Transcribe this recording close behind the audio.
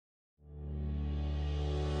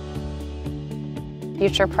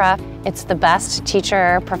Future Prep. It's the best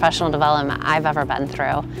teacher professional development I've ever been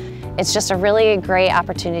through. It's just a really great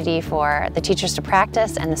opportunity for the teachers to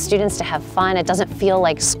practice and the students to have fun. It doesn't feel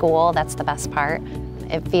like school, that's the best part.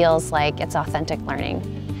 It feels like it's authentic learning.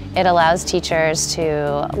 It allows teachers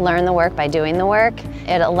to learn the work by doing the work.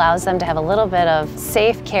 It allows them to have a little bit of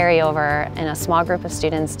safe carryover in a small group of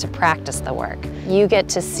students to practice the work. You get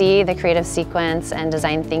to see the creative sequence and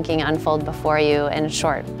design thinking unfold before you in a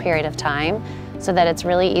short period of time so that it's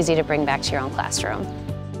really easy to bring back to your own classroom.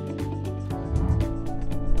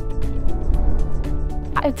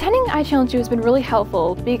 Attending iChallenge U has been really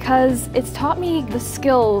helpful because it's taught me the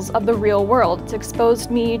skills of the real world. It's exposed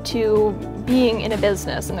me to being in a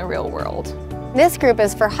business in the real world. This group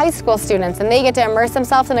is for high school students, and they get to immerse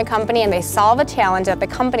themselves in a company and they solve a challenge that the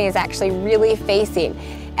company is actually really facing.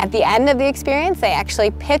 At the end of the experience, they actually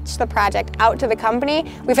pitch the project out to the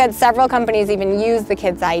company. We've had several companies even use the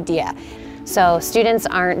kids' idea. So students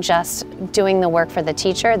aren't just doing the work for the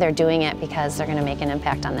teacher, they're doing it because they're going to make an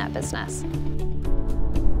impact on that business.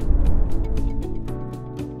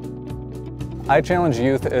 iChallenge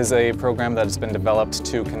Youth is a program that has been developed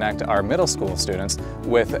to connect our middle school students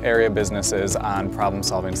with area businesses on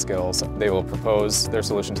problem-solving skills. They will propose their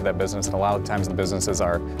solution to that business, and a lot of times the businesses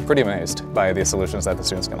are pretty amazed by the solutions that the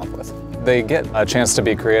students come up with. They get a chance to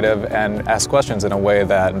be creative and ask questions in a way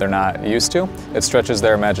that they're not used to. It stretches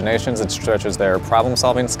their imaginations, it stretches their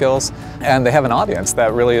problem-solving skills, and they have an audience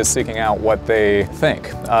that really is seeking out what they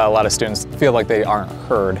think. A lot of students feel like they aren't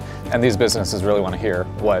heard, and these businesses really want to hear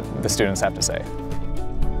what the students have to say.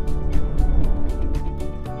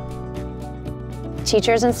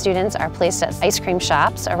 Teachers and students are placed at ice cream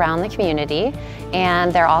shops around the community,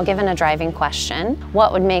 and they're all given a driving question.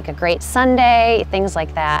 What would make a great Sunday? Things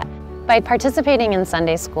like that. By participating in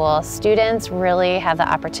Sunday school, students really have the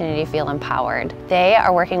opportunity to feel empowered. They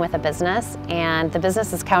are working with a business, and the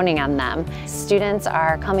business is counting on them. Students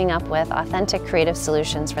are coming up with authentic, creative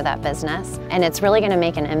solutions for that business, and it's really going to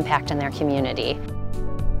make an impact in their community.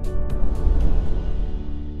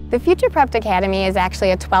 The FuturePREP'd Academy is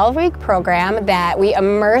actually a 12-week program that we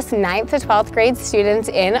immerse 9th to 12th grade students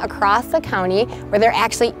in across the county, where they're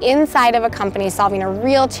actually inside of a company solving a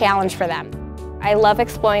real challenge for them. I love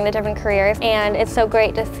exploring the different careers, and it's so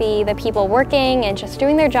great to see the people working and just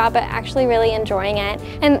doing their job but actually really enjoying it.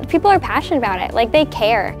 And people are passionate about it, like they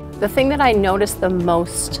care. The thing that I notice the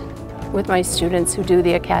most with my students who do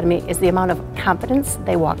the academy is the amount of confidence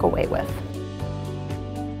they walk away with.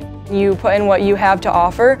 You put in what you have to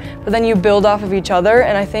offer, but then you build off of each other,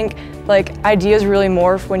 and I think ideas really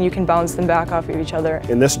morph when you can bounce them back off of each other.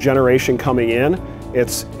 In this generation coming in,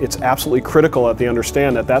 it's absolutely critical that they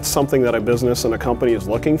understand that that's something that a business and a company is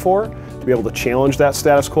looking for, to be able to challenge that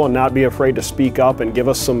status quo and not be afraid to speak up and give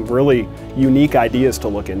us some really unique ideas to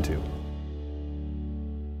look into.